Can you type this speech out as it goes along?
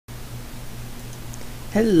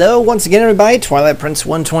Hello once again everybody, Twilight Prince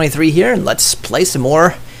 123 here, and let's play some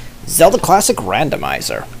more Zelda Classic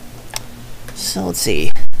Randomizer. So let's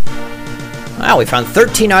see. Wow, we found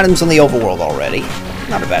 13 items on the overworld already.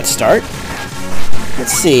 Not a bad start.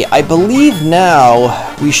 Let's see, I believe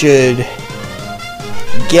now we should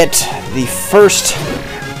get the first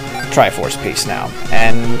Triforce piece now.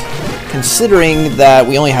 And considering that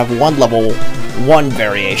we only have one level 1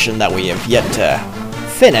 variation that we have yet to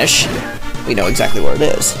finish, we know exactly where it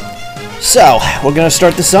is. So, we're going to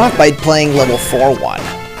start this off by playing level 4-1.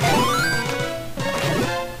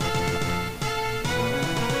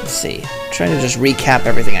 Let's see. I'm trying to just recap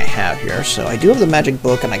everything I have here. So, I do have the magic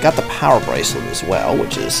book, and I got the power bracelet as well,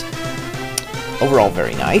 which is overall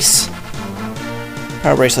very nice.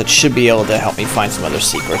 Power bracelet should be able to help me find some other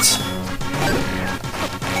secrets.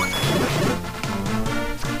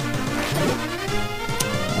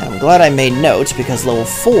 I'm glad I made notes because level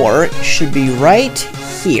 4 should be right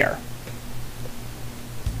here.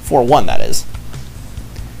 4-1, that is.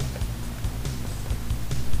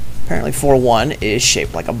 Apparently 4-1 is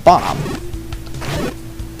shaped like a bomb.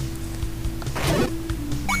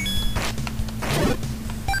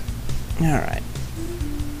 Alright.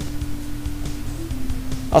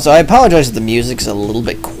 Also, I apologize if the music's a little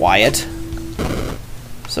bit quiet.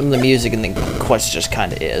 Some of the music in the quest just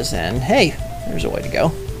kind of is, and hey, there's a way to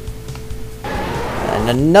go. And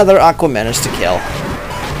another Aqua Menace to kill.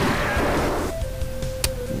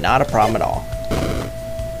 Not a problem at all.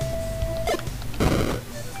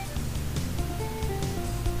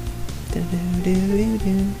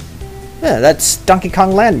 Yeah, that's Donkey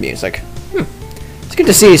Kong Land music. It's good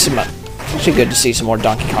to see some. It's actually good to see some more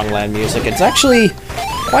Donkey Kong Land music. It's actually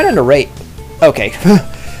quite underrated. Okay,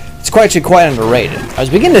 it's quite underrated. I was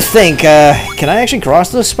beginning to think, can I actually cross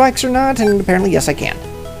those spikes or not? And apparently, yes, I can.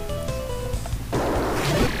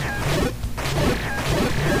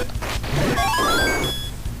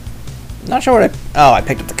 Not sure what I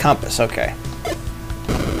picked up the compass, okay.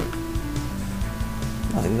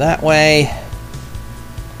 Nothing that way.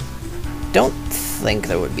 Don't think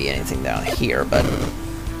there would be anything down here, but...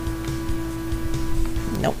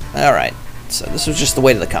 Nope. Alright. So this was just the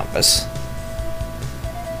way to the compass.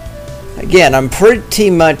 Again, I'm pretty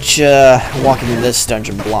much walking this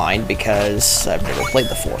dungeon blind because I've never played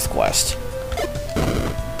the 4th quest.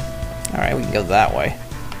 Alright, we can go that way.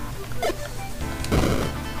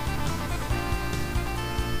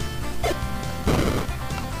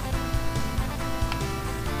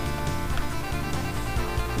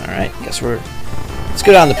 Alright, guess let's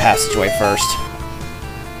go down the passageway first.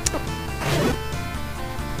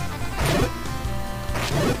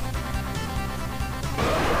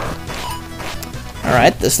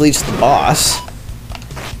 Alright, this leads to the boss.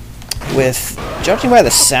 Judging by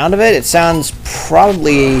the sound of it, it sounds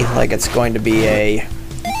probably like it's going to be a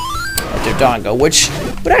Dodongo, which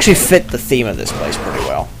would actually fit the theme of this place pretty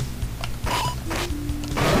well.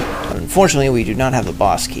 But unfortunately, we do not have the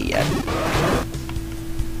boss key yet.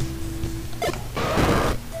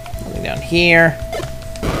 Nothing down here.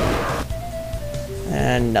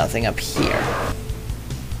 And nothing up here.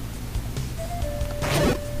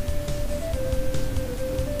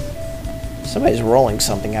 Somebody's rolling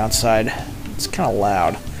something outside. It's kind of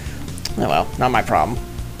loud. Oh well, not my problem.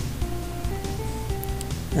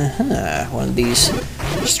 One of these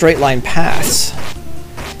straight line paths.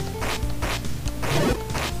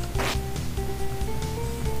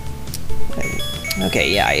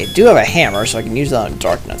 Okay, yeah, I do have a hammer, so I can use that on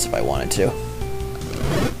Dark Nuts if I wanted to.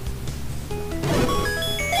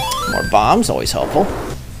 More bombs, always helpful.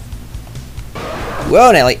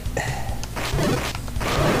 Whoa, Nelly.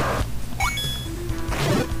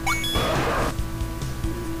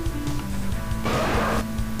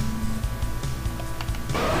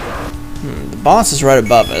 The boss is right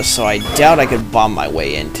above us, so I doubt I could bomb my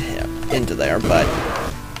way into there, but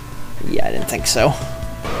yeah, I didn't think so.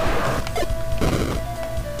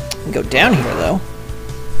 I can go down here, though.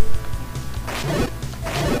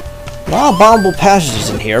 A lot of bombable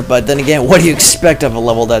passages in here, but then again, what do you expect of a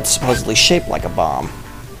level that's supposedly shaped like a bomb?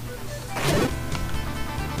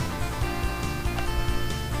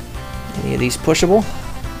 Any of these pushable?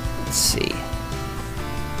 Let's see.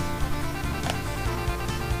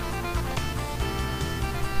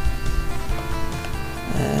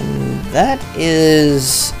 And that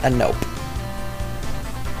is a nope.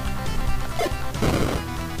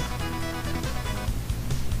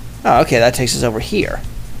 Oh, okay, that takes us over here.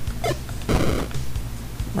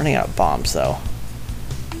 Running out of bombs, though.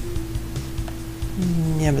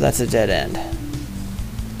 Yeah, but that's a dead end.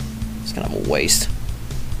 It's kind of a waste.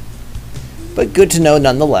 But good to know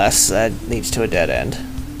nonetheless, that leads to a dead end.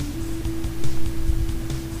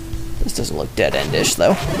 This doesn't look dead-endish,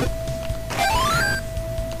 though.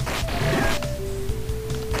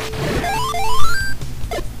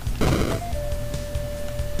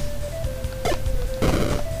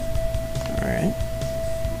 Alright.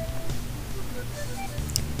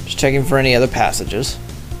 Just checking for any other passages.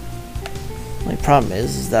 Only problem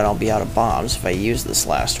is that I'll be out of bombs if I use this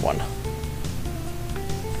last one.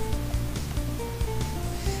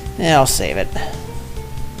 Yeah, I'll save it.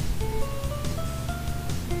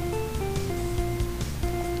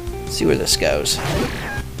 See where this goes. Okay,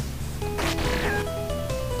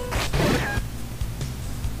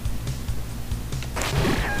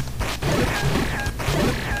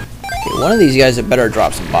 one of these guys had better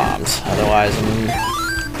drop some bombs, otherwise I'm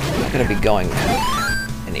not gonna be going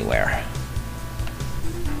anywhere.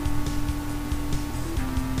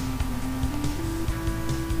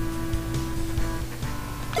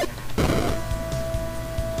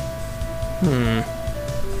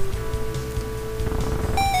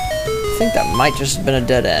 I think that might just have been a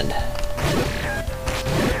dead end.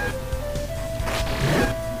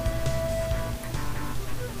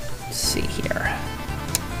 Let's see here.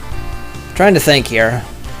 I'm trying to think here.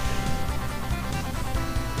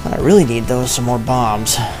 What I really need, though, is some more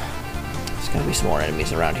bombs. There's gotta be some more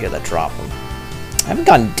enemies around here that drop them. I haven't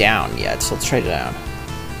gone down yet, so let's try it down.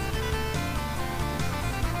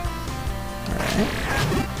 Alright.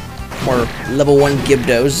 More level 1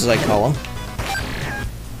 Gibdos, as I call them.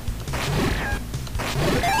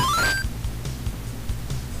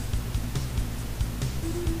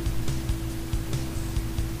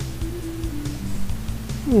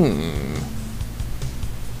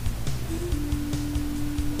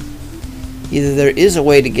 Either there is a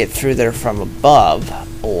way to get through there from above,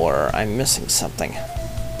 or I'm missing something.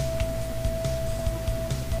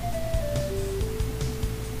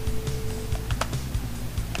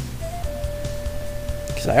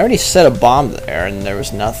 Because I already set a bomb there and there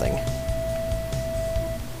was nothing.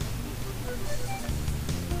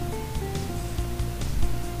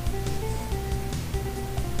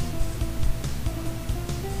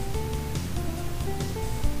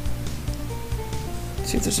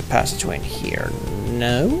 See if there's a passageway in here.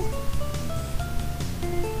 No?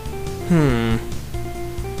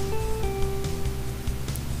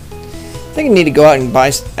 I think I need to go out and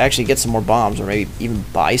actually get some more bombs, or maybe even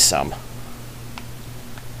buy some. Or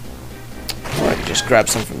I can just grab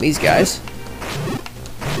some from these guys.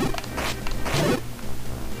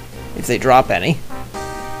 If they drop any.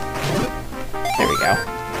 There we go.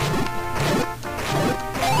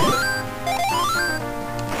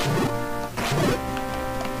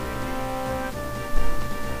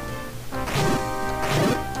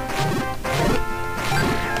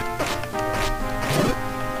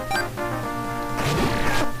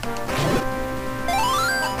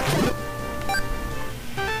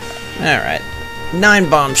 Alright, 9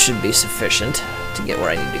 bombs should be sufficient to get where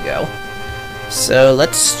I need to go. So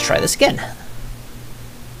let's try this again.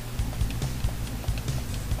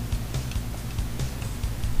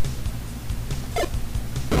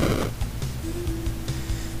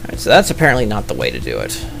 Alright, so that's apparently not the way to do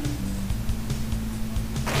it.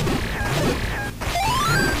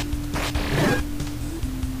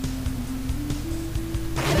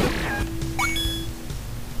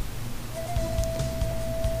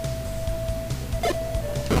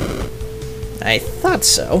 I thought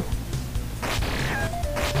so.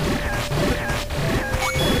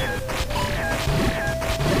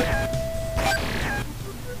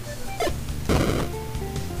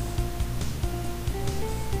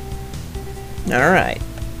 Alright.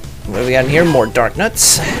 What do we got in here? More dark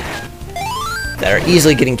nuts that are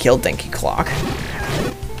easily getting killed. Thank you, clock.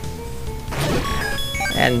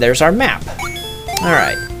 And there's our map.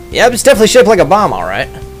 Alright. Yep, it's definitely shaped like a bomb, alright.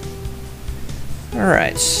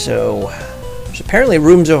 Alright, so there's apparently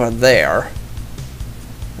rooms over there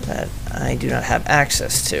that I do not have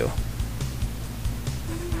access to.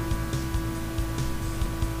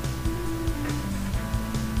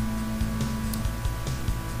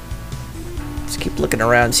 Let's keep looking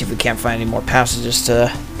around and see if we can't find any more passages to...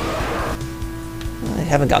 I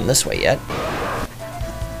haven't gotten this way yet.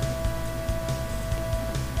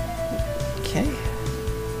 Okay.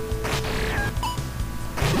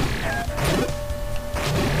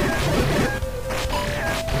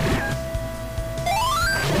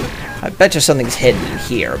 I bet you something's hidden in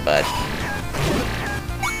here, but...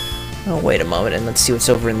 Oh, wait a moment, and let's see what's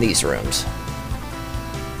over in these rooms.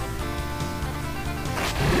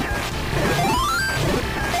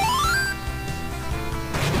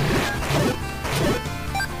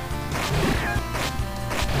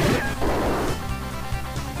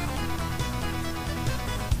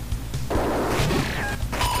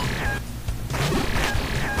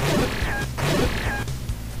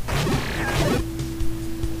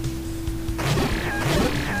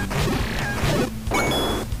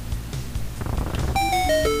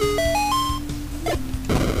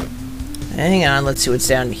 Hang on, let's see what's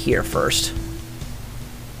down here first.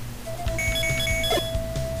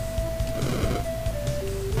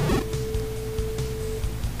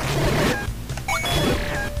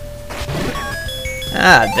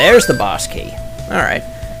 Ah, there's the boss key. Alright.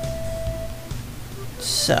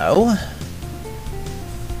 So,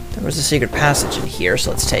 there was a secret passage in here, so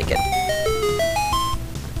let's take it.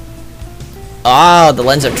 Ah, the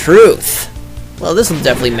Lens of Truth. Well, this will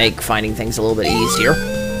definitely make finding things a little bit easier.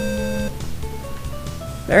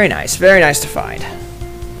 Very nice to find.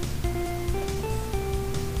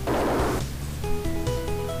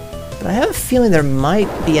 But I have a feeling there might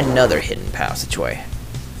be another hidden passageway.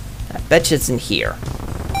 I bet you it's in here.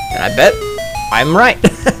 And I bet I'm right.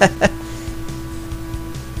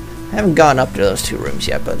 I haven't gone up to those two rooms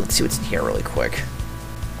yet, but let's see what's in here really quick.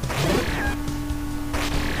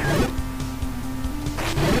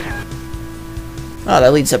 Oh,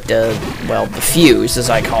 that leads up to, well, the fuse, as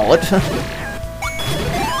I call it.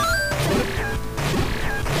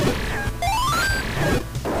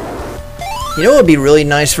 You know what would be really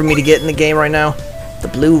nice for me to get in the game right now? The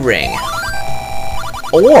blue ring.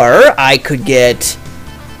 Or I could get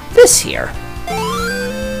this here.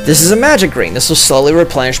 This is a magic ring. This will slowly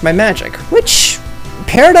replenish my magic, which,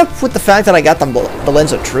 paired up with the fact that I got the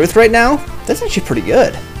Lens of Truth right now, that's actually pretty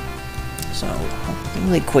good. So,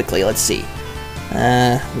 really quickly, let's see.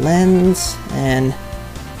 Lens and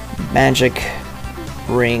magic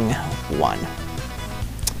ring 1.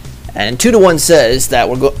 And 2 to 1 says that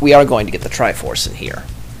we are going to get the Triforce in here.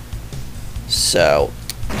 So,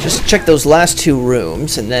 just check those last 2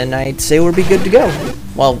 rooms, and then I'd say we'll be good to go.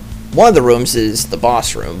 Well, one of the rooms is the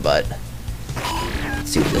boss room, but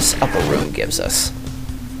let's see what this upper room gives us.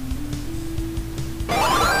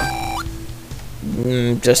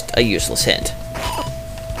 Just a useless hint.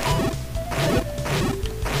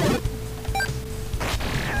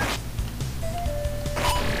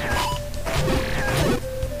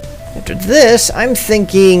 After this, I'm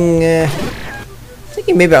thinking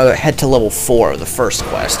maybe I'll head to level 4 of the first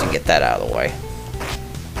quest and get that out of the way.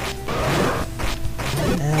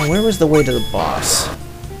 Now, where was the way to the boss? I'm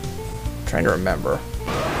trying to remember.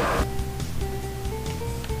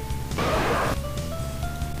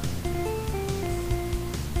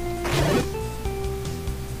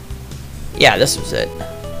 Yeah, this was it.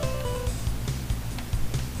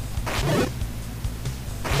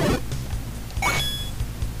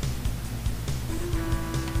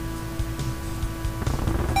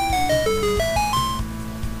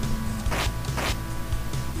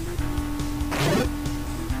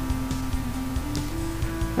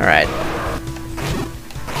 Alright.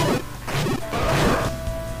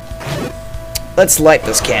 Let's light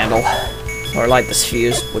this candle. Or light this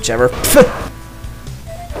fuse, whichever.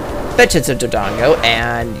 Bet it's a Dodongo,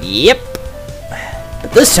 and yep.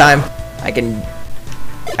 But this time, I can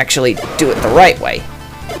actually do it the right way.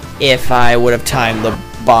 If I would have timed the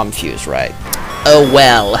bomb fuse right. Oh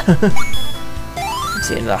well. Let's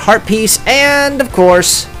see, another heart piece, and of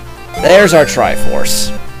course, there's our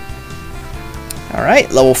Triforce.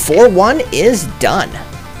 Alright, level 4-1 is done.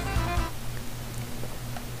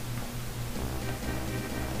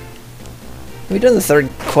 Have we done the third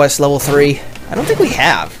quest, level 3? I don't think we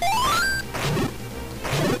have.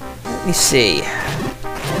 Let me see.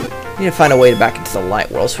 We need to find a way back into the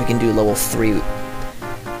light world so we can do level 3.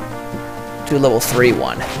 Do level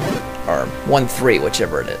 3-1. Or 1-3,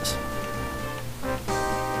 whichever it is.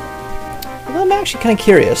 Well, I'm actually kind of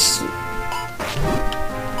curious.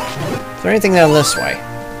 Is there anything down this way?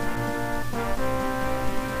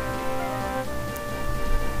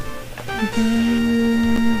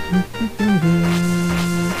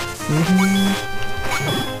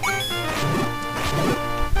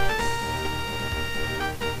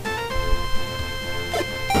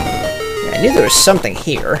 Yeah, I knew there was something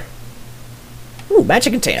here. Ooh,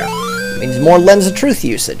 magic container. Means more Lens of Truth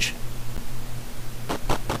usage.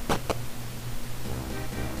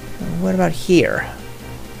 What about here?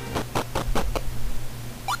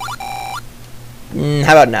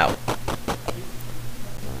 How about no?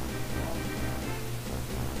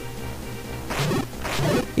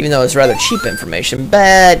 Even though it's rather cheap information,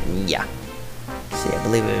 but yeah. Let's see, I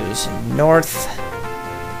believe it was north,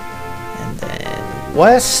 and then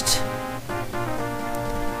west,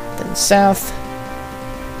 then south,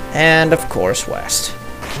 and of course west.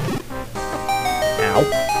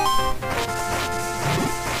 Ow.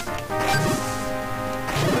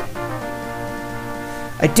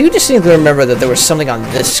 I do distinctly remember that there was something on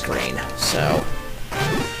this screen, so...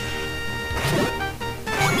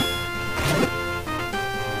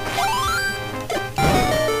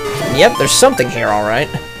 Yep, there's something here, alright.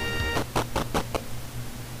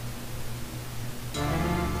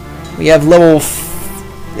 We have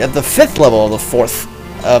at the 5th level of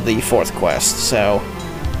the fourth quest, so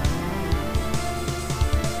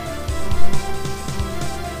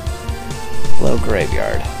low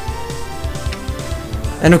graveyard.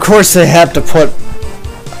 And of course they have to put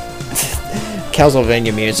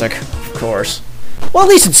Castlevania music, of course. Well, at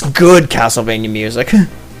least it's good Castlevania music.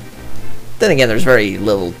 Then again, there's very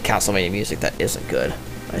little Castlevania music that isn't good,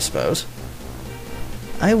 I suppose.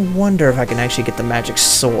 I wonder if I can actually get the magic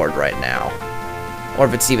sword right now. Or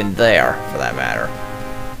if it's even there, for that matter.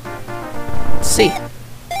 Let's see.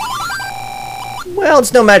 Well,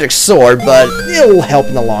 it's no magic sword, but it will help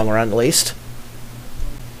in the long run, at least.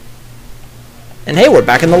 And hey, we're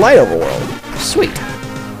back in the light overworld. Sweet.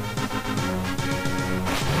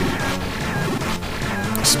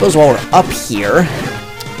 I suppose while we're up here,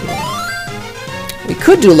 we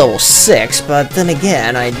could do level 6, but then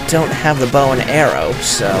again, I don't have the bow and arrow,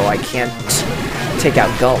 so I can't take out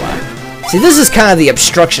Goma. See, this is kind of the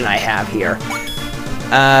obstruction I have here.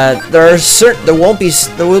 There will be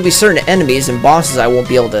certain enemies and bosses I won't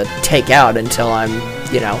be able to take out until I'm,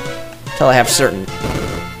 until I have certain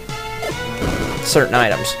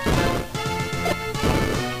items.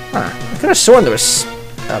 Huh. I could have sworn there was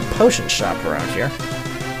a potion shop around here.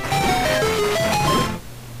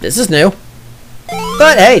 This is new.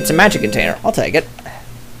 But hey, it's a magic container. I'll take it.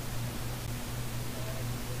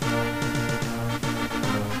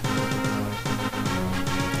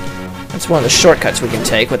 That's one of the shortcuts we can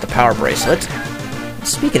take with the power bracelet.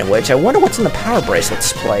 Speaking of which, I wonder what's in the power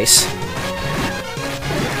bracelet's place.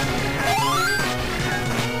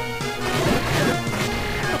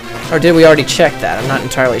 Or did we already check that? I'm not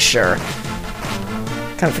entirely sure.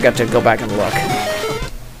 Kind of forgot to go back and look.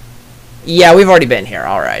 Yeah, we've already been here.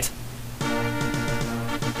 Alright.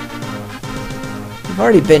 We've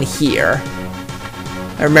already been here.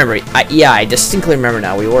 I remember. I distinctly remember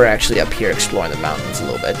now. We were actually up here exploring the mountains a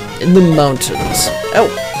little bit. In the mountains. Oh.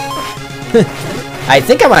 I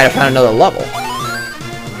think I might have found another level.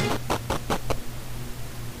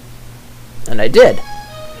 And I did.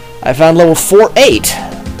 I found level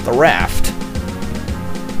 4-8. The raft.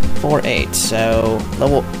 4-8. So,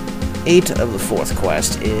 level 8 of the fourth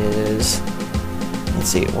quest is... Let's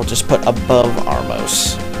see. We'll just put above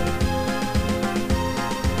Armos.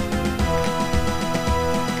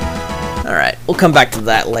 Alright, we'll come back to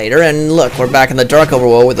that later, and look, we're back in the Dark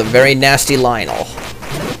Overworld with a very nasty Lionel.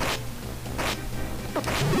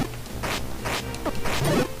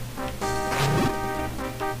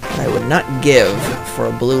 I would not give for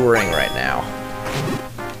a blue ring right now.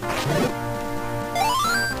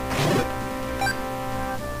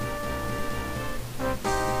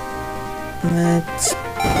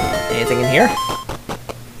 Anything in here?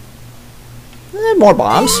 More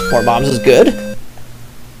bombs. More bombs is good.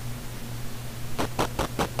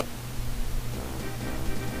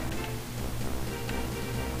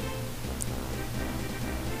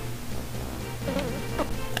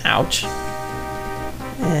 Ouch.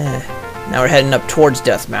 Now we're heading up towards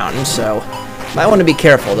Death Mountain, so might want to be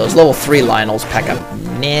careful. Those level 3 Lionels pack a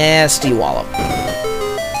nasty wallop.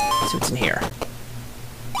 Let's see what's in here.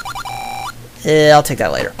 I'll take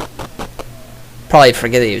that later. Probably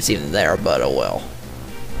forget that he was even there, but oh well.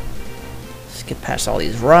 Let's get past all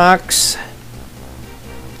these rocks.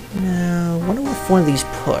 Now, I wonder if one of these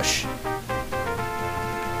push.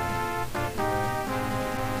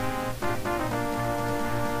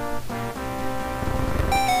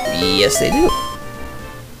 Yes, they do.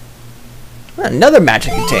 Another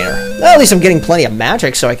magic container. Well, at least I'm getting plenty of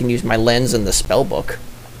magic so I can use my lens and the spell book.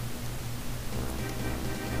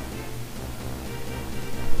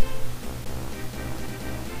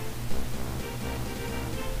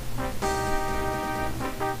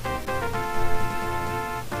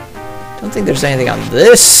 Don't think there's anything on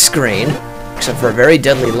this screen except for a very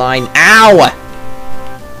deadly line. Ow!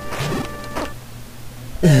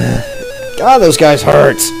 God, those guys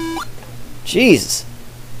hurt. Jesus.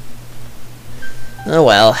 Oh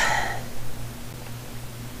well.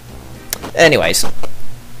 Anyways,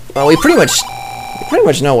 well, we pretty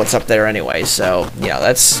much know what's up there anyway. So yeah,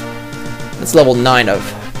 that's level 9 of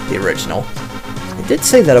the original. It did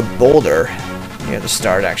say that a boulder near the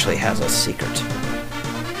start actually has a secret.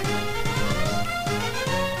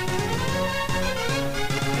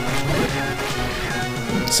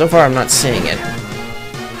 So far, I'm not seeing it.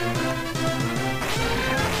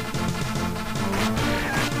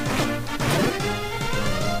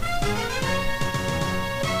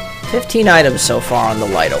 $15 items so far on the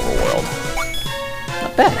light overworld.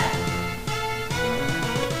 Not bad.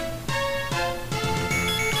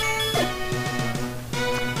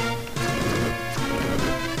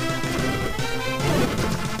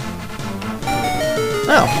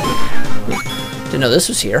 Oh. Didn't know this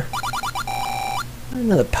was here.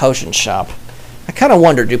 Another potion shop. I kind of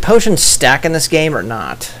wonder, do potions stack in this game or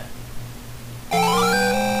not?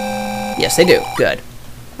 Yes, they do. Good.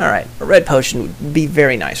 Alright, a red potion would be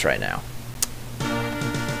very nice right now.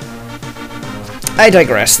 I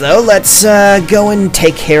digress, though. Let's go and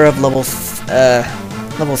take care of level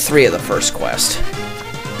 3 of the first quest.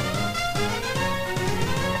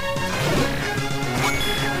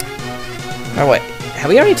 Oh, wait. Have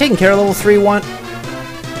we already taken care of level 3 one?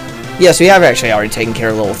 Yes, we have actually already taken care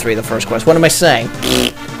of level 3 of the first quest. What am I saying?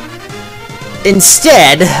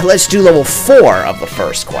 Instead, let's do level 4 of the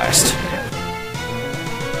first quest.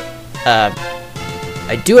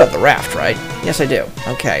 I do have the raft, right? Yes, I do.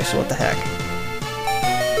 Okay, so what the heck?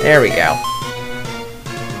 There we go.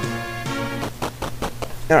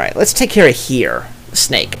 Alright, let's take care of here. The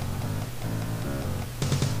snake.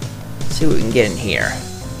 Let's see what we can get in here.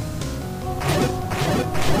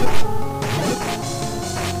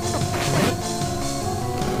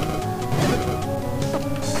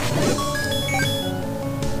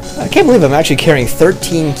 I can't believe I'm actually carrying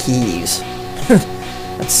 13 keys.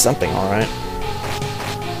 That's something, alright.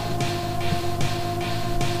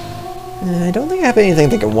 I don't think I have anything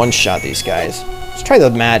that can one-shot these guys. Let's try the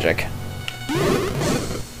magic.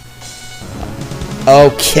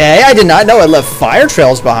 Okay, I did not know it left fire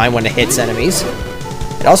trails behind when it hits enemies.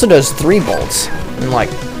 It also does 3 bolts,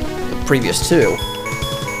 unlike the previous 2.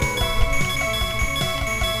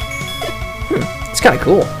 It's kind of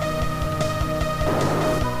cool.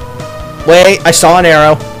 Wait, I saw an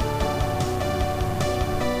arrow.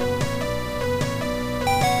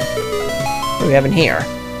 What do we have in here?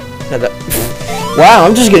 Wow,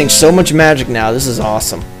 I'm just getting so much magic now. This is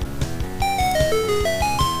awesome.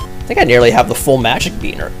 I think I nearly have the full magic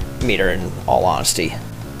meter in all honesty.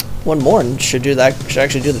 One more and should do that. Should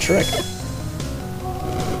actually do the trick.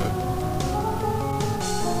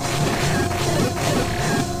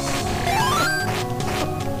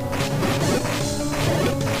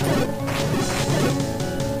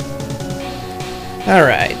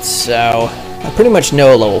 Alright, so I pretty much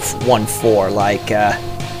know level 1-4 like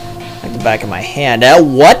the back of my hand.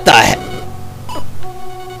 What the heck?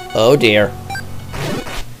 Oh dear.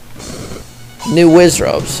 New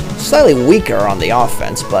Wizrobes. Slightly weaker on the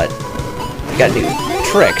offense, but we got new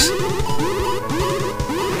tricks.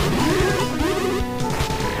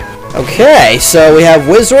 Okay, so we have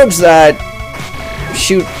Wizrobes that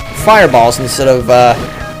shoot fireballs instead of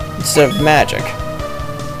magic.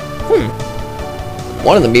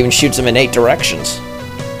 One of them even shoots them in 8 directions.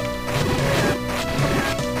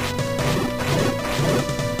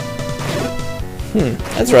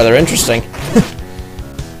 That's rather interesting.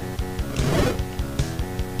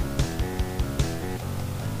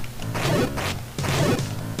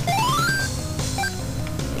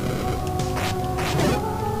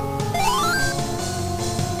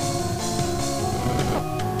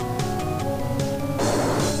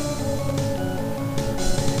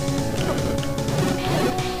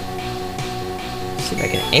 See if I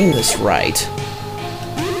can aim this right.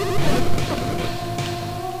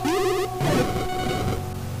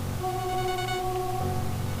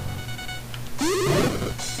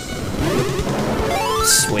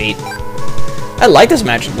 Sweet. I like this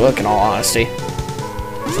magic book in all honesty.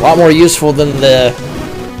 It's a lot more useful than the,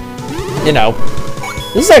 you know,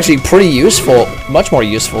 this is actually pretty useful, much more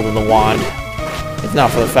useful than the wand. If not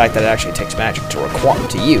for the fact that it actually takes magic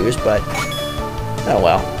to use, but oh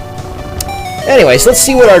well. Anyways, let's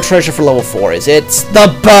see what our treasure for level 4 is. It's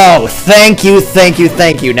the bow! Thank you, thank you,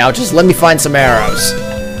 thank you. Now just let me find some arrows.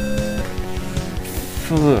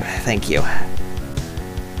 Thank you.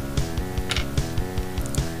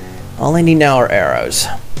 All I need now are arrows.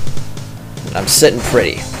 I'm sitting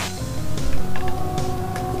pretty.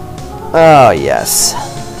 Oh, yes.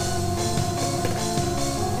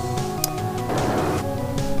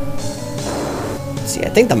 Let's see, I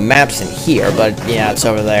think the map's in here, but yeah, it's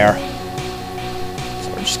over there. So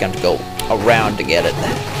we're just going to go around to get it.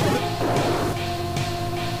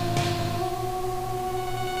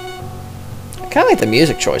 I kind of like the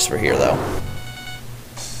music choice for here, though.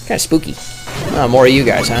 Kind of spooky. Oh, more of you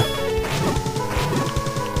guys, huh?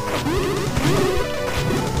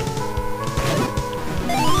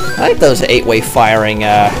 I like those 8-way firing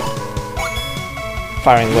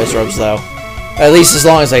Wizrobes, though. At least as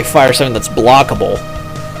long as they fire something that's blockable.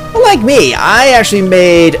 Unlike me, I actually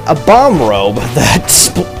made a bomb robe that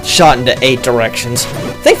shot into 8 directions.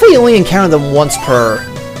 Thankfully, you only encounter them once per,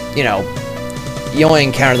 you know, you only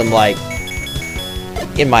encounter them like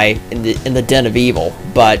in the Den of Evil,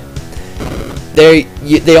 but they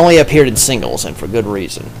only appeared in singles and for good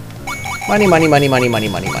reason.